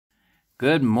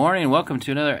Good morning. Welcome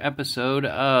to another episode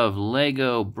of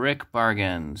Lego Brick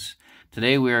Bargains.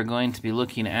 Today we are going to be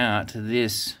looking at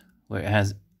this, where it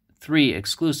has 3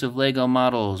 exclusive Lego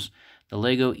models. The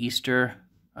Lego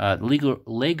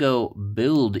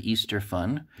Build Easter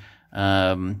Fun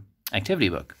activity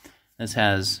book. This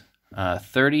has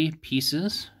 30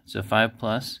 pieces, so 5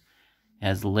 plus. It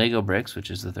has Lego bricks,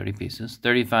 which is the 30 pieces,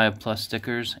 35 plus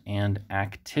stickers, and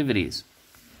activities.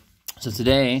 So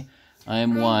today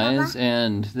I'm Wise,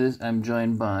 and I'm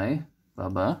joined by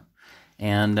Bubba,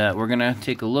 and we're going to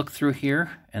take a look through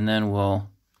here, and then we'll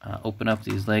open up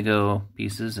these Lego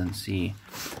pieces and see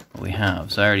what we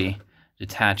have. So I already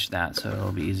detached that, so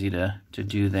it'll be easy to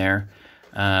do there.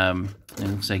 It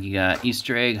looks like you got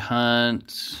Easter egg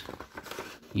hunt,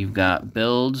 you've got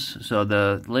builds. So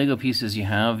the Lego pieces you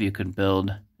have, you could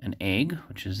build an egg,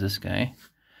 which is this guy.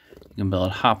 You can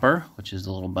build Hopper, which is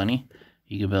the little bunny.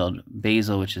 You can build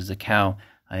Basil, which is the cow.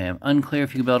 I am unclear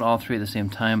if you can build all 3 at the same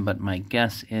time, but my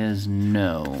guess is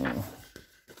no.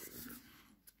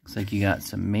 Looks like you got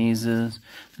some mazes.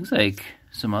 Looks like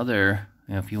some other,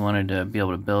 if you wanted to be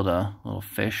able to build a little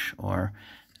fish or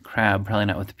crab, probably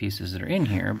not with the pieces that are in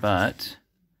here, but,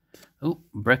 oh,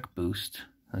 Brick Boost.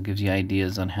 That gives you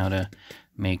ideas on how to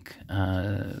make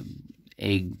the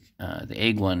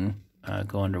egg one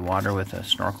go underwater with a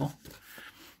snorkel.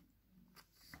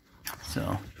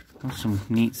 So, some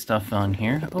neat stuff on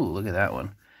here. Oh, look at that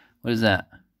one. What is that?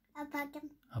 A pumpkin.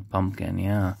 A pumpkin,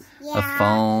 yeah. A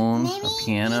phone, a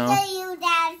piano. Maybe use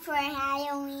that for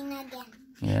Halloween again.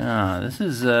 Yeah, this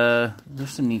is, there's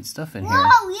some neat stuff in here.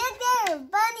 Whoa, you're there.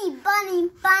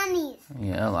 Bunnies.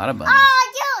 Yeah, a lot of bunnies.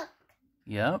 Oh, look.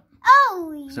 Yep.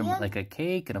 Oh, Some, like a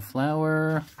cake and a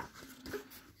flower.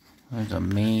 There's a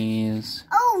maze.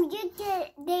 Oh,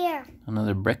 you're there.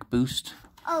 Another Brick Boost.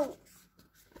 Oh.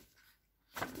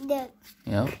 Look.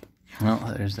 Yep.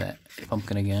 Well, there's that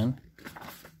pumpkin again.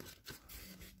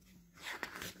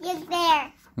 You're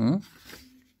there.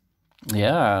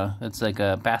 Yeah, it's like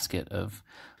a basket of...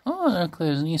 Oh, look,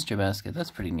 there's an Easter basket. That's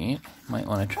pretty neat. Might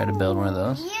want to try to build one of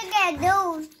those. You get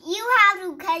those. You have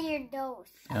to color those,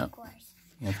 Yep. of course.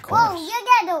 Of course. Oh, you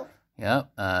get those.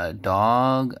 Yep, a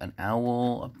dog, an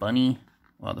owl, a bunny.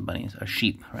 Well, the bunny is a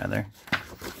sheep, rather.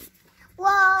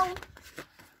 Whoa.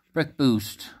 Brick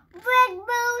Boost. Brick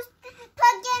Boost.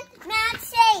 Pumpkin not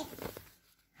safe.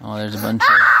 Oh, there's a bunch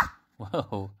of...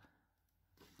 Whoa.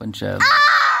 Bunch of...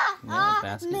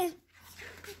 baskets.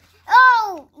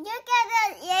 Oh, you get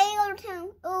a Lego town.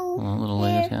 Oh, A little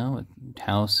Lego town with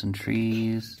house and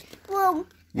trees. Whoa.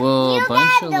 Whoa, You a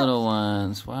bunch got of little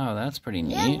ones. Wow, that's pretty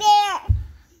You're neat. there.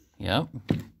 Yep.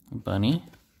 A bunny.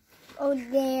 Oh,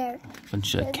 there.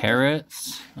 Bunch of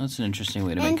carrots. That's an interesting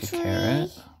way to make a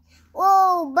carrot.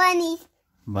 Whoa, bunnies.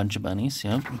 Bunch of bunnies,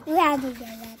 yep. You have to do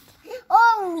that.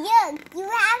 Oh, yeah. You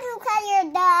have to color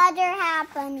the other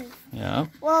half bunny. Yep.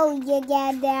 Whoa, you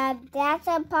get that. That's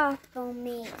a possible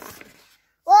maze.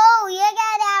 Whoa, you get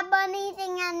that bunny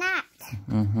thing and that.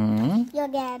 You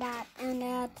get that and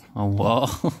that. A wall.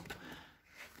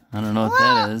 I don't know what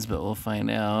that is, but we'll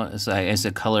find out. It's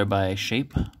a color by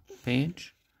shape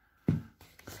page.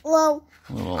 Whoa.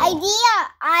 Little...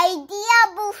 Idea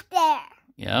boost there.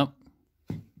 Yep.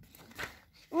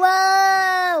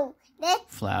 Whoa.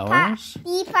 Flowers.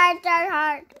 These parts are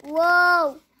hard.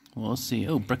 Whoa. We'll see.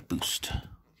 Oh, Brick Boost.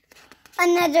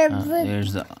 Another brick.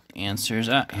 There's the answers.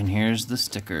 And here's the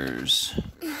stickers.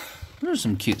 There's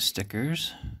some cute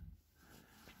stickers.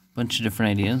 Bunch of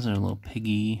different ideas. There's a little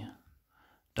piggy,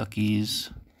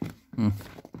 duckies. And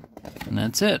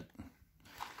that's it.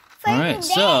 All right,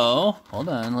 so hold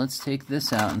on. Let's take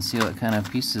this out and see what kind of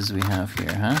pieces we have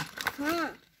here, huh?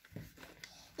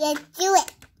 Let's do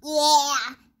it. Yeah.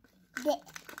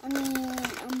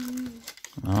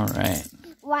 All right.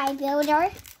 Wise Builder.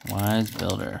 Wise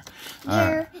Builder.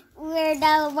 We're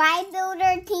the Wise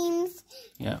Builder teams.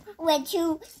 Yep. With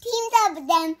 2 teams of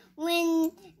them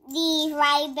when the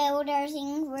Wise Builder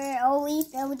things we're always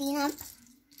building up.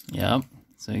 Yep.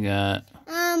 So you got.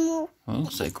 Well,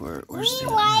 looks like we're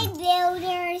Wise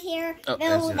Builders here. Oh,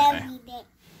 Build everything.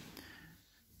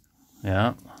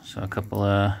 Yeah. So a couple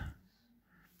of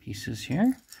pieces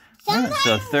here. Right,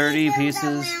 so 30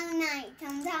 pieces.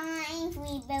 Sometimes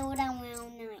we build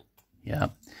around night.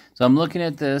 Yep. So I'm looking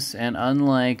at this, and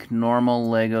unlike normal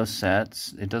Lego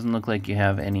sets, it doesn't look like you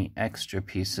have any extra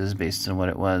pieces based on what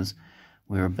it was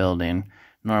we were building.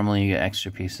 Normally you get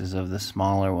extra pieces of the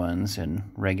smaller ones in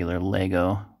regular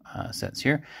Lego sets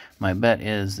here. My bet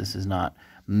is this is not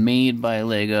made by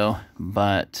Lego,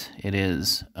 but it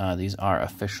is. These are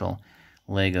official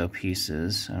Lego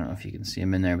pieces. I don't know if you can see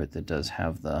them in there, but it does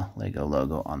have the Lego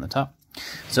logo on the top.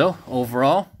 So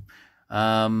overall,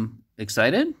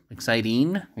 Excited?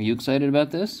 Exciting? Are you excited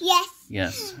about this? Yes.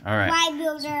 Yes. All right. Why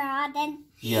build a garden?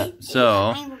 Yeah.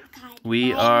 So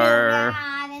we are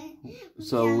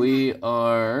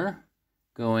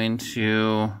going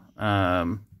to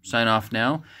sign off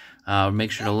now.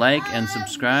 Make sure to like and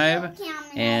subscribe,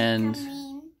 and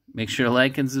make sure to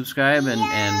like and subscribe,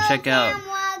 and check out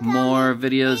more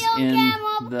videos in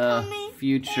the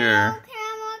future.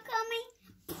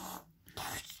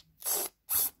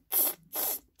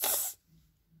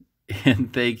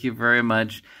 And thank you very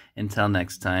much. Until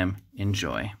next time,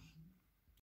 enjoy.